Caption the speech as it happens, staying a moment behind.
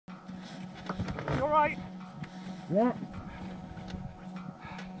alright? Yeah.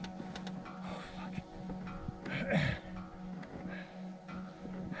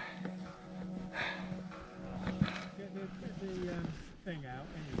 Get the thing out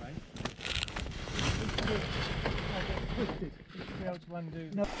anyway. Be able to undo.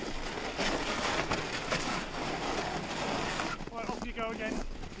 No. Right, off you go again,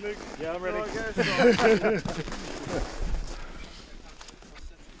 Luke. Yeah, I'm ready. Right,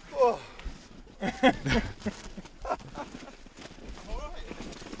 Oh. I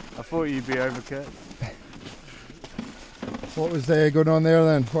thought you'd be over, Kurt. What was going on there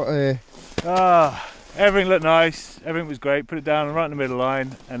then? What? Everything looked nice. Everything was great. Put it down right in the middle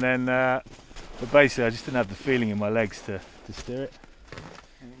line, and then, but basically, I just didn't have the feeling in my legs to steer it.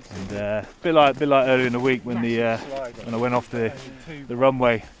 And a bit like earlier in the week when when I went off the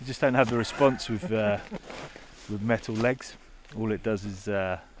runway, you just don't have the response with metal legs. All it does is,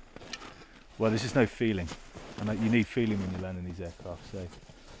 well, there's just no feeling, and you need feeling when you land in these aircraft. So,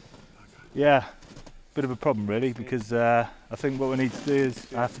 yeah, bit of a problem really, because I think what we need to do is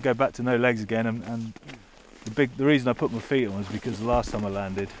I have to go back to no legs again, and the reason I put my feet on was because the last time I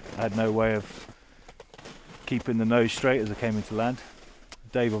landed, I had no way of keeping the nose straight as I came into land.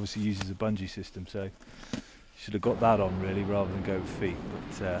 Dave obviously uses a bungee system, so should have got that on really rather than go with feet.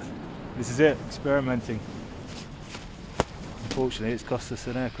 But this is it, experimenting. Unfortunately, it's cost us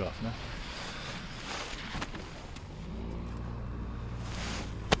an aircraft now.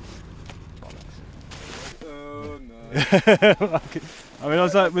 Oh no. I mean, I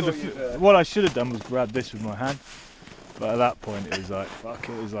was like, what I should have done was grab this with my hand, but at that point it was like, fuck,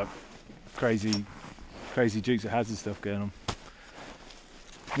 it was like crazy Dukes of Hazzard stuff going on.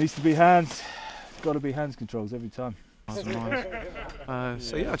 Needs to be hands, got to be hands controls every time.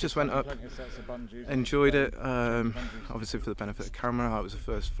 So yeah, I just went up, enjoyed it, obviously for the benefit of the camera. It was the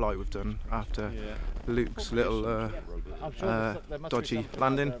first flight we've done after Luke's little dodgy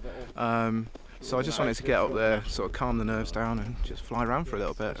landing. So I just wanted to get up there, sort of calm the nerves down and just fly around for a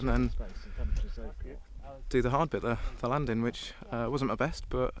little bit, and then do the hard bit, the landing, which wasn't my best,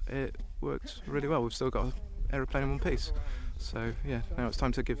 but it worked really well. We've still got an aeroplane in one piece. So yeah, now it's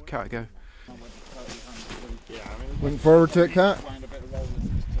time to give Cat a go. Looking forward to it, Cat?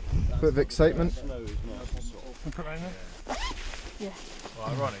 Bit of excitement? Yeah. Well,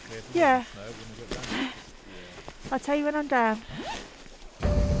 ironically, if Yeah. snow, it wouldn't have got down. I'll tell you when I'm down.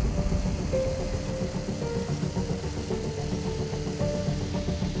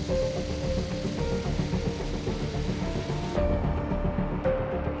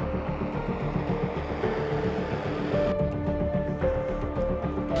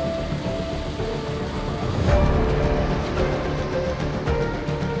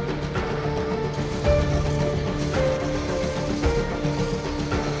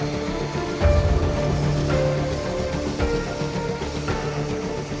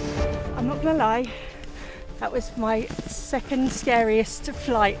 Lie, that was my second scariest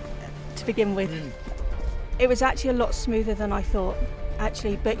flight to begin with. It was actually a lot smoother than I thought,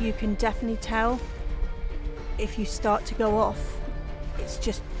 actually, but you can definitely tell if you start to go off, it's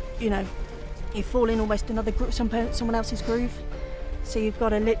just, you know, you fall in almost another group, someone else's groove. So you've got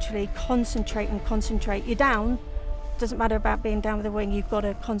to literally concentrate and concentrate. You're down, doesn't matter about being down with the wing, you've got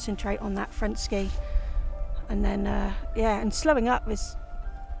to concentrate on that front ski. And then, yeah, and slowing up was,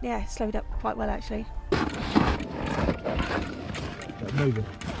 yeah, slowed up quite well actually. Moving.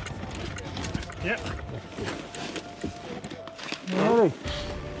 Yep. Ready?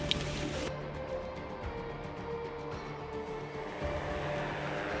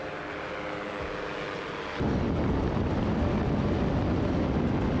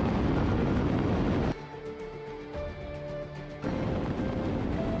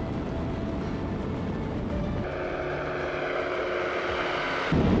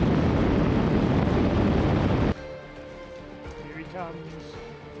 Here he comes.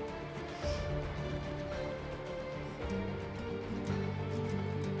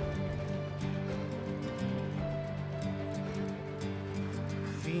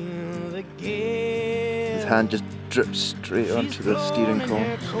 His hand just drips straight onto the steering column.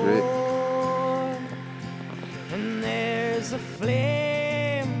 It's great. And there's a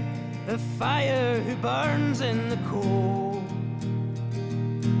flame, the fire who burns in the cold.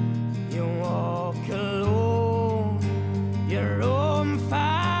 You walk alone, you roam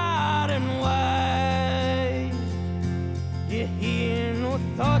far and wide. You hear no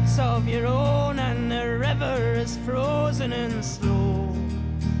thoughts of your own, and the river is frozen and slow.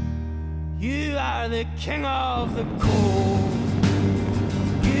 You are the king of the cold.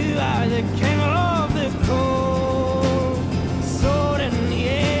 You are the king of the cold. Soared in the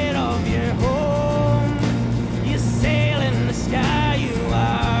air of your home.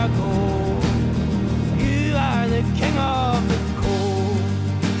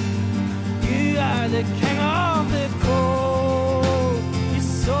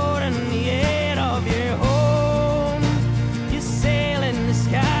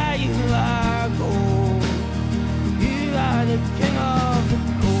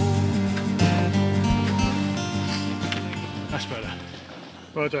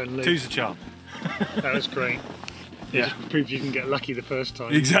 Well done, Luke. 2's the charm. That was great. Yeah. Just proved you can get lucky the first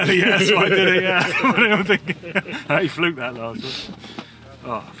time. Exactly, yeah, that's why I did it, yeah. That's what I'm thinking. He fluked that last one.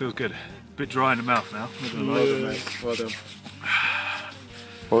 Oh, it feels good. A bit dry in the mouth now. Well done, mate. Well done.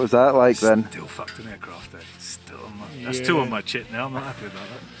 What was that like then? Still fucked an aircraft there. Still on my, that's 2 on my chit now, I'm not happy about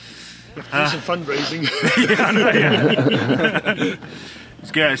that. You have to do some fundraising. Yeah, I know,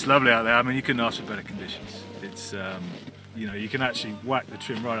 yeah. It's lovely out there. I mean, you couldn't ask for better conditions. It's, you know, you can actually whack the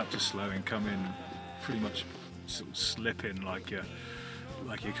trim right up to slow and come in pretty much sort of slip in like you're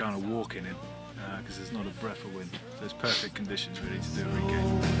kind of walking in, because there's not a breath of wind. So there's perfect conditions really to do a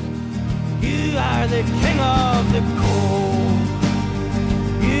regain. You are the king of the cold.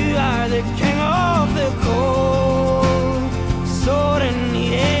 You are the king of the cold. Soared in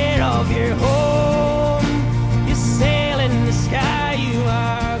the air of your home. You sail in the sky, you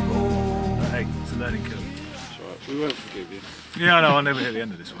are gold. But hey, it's a learning curve. That's right. We won't forgive you. Yeah, I know, I'll never hit the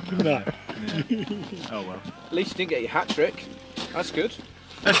end of this one. No. Yeah. Oh well. At least you didn't get your hat trick. That's good.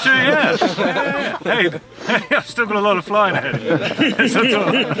 That's true, yeah. Hey, I've still got a lot of flying ahead of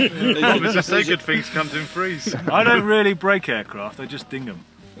me. Obviously, say good things comes in threes. I don't really break aircraft, I just ding them.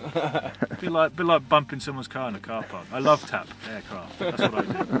 Bit like bumping someone's car in a car park. I love tap aircraft, that's what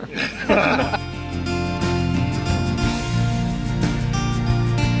I do.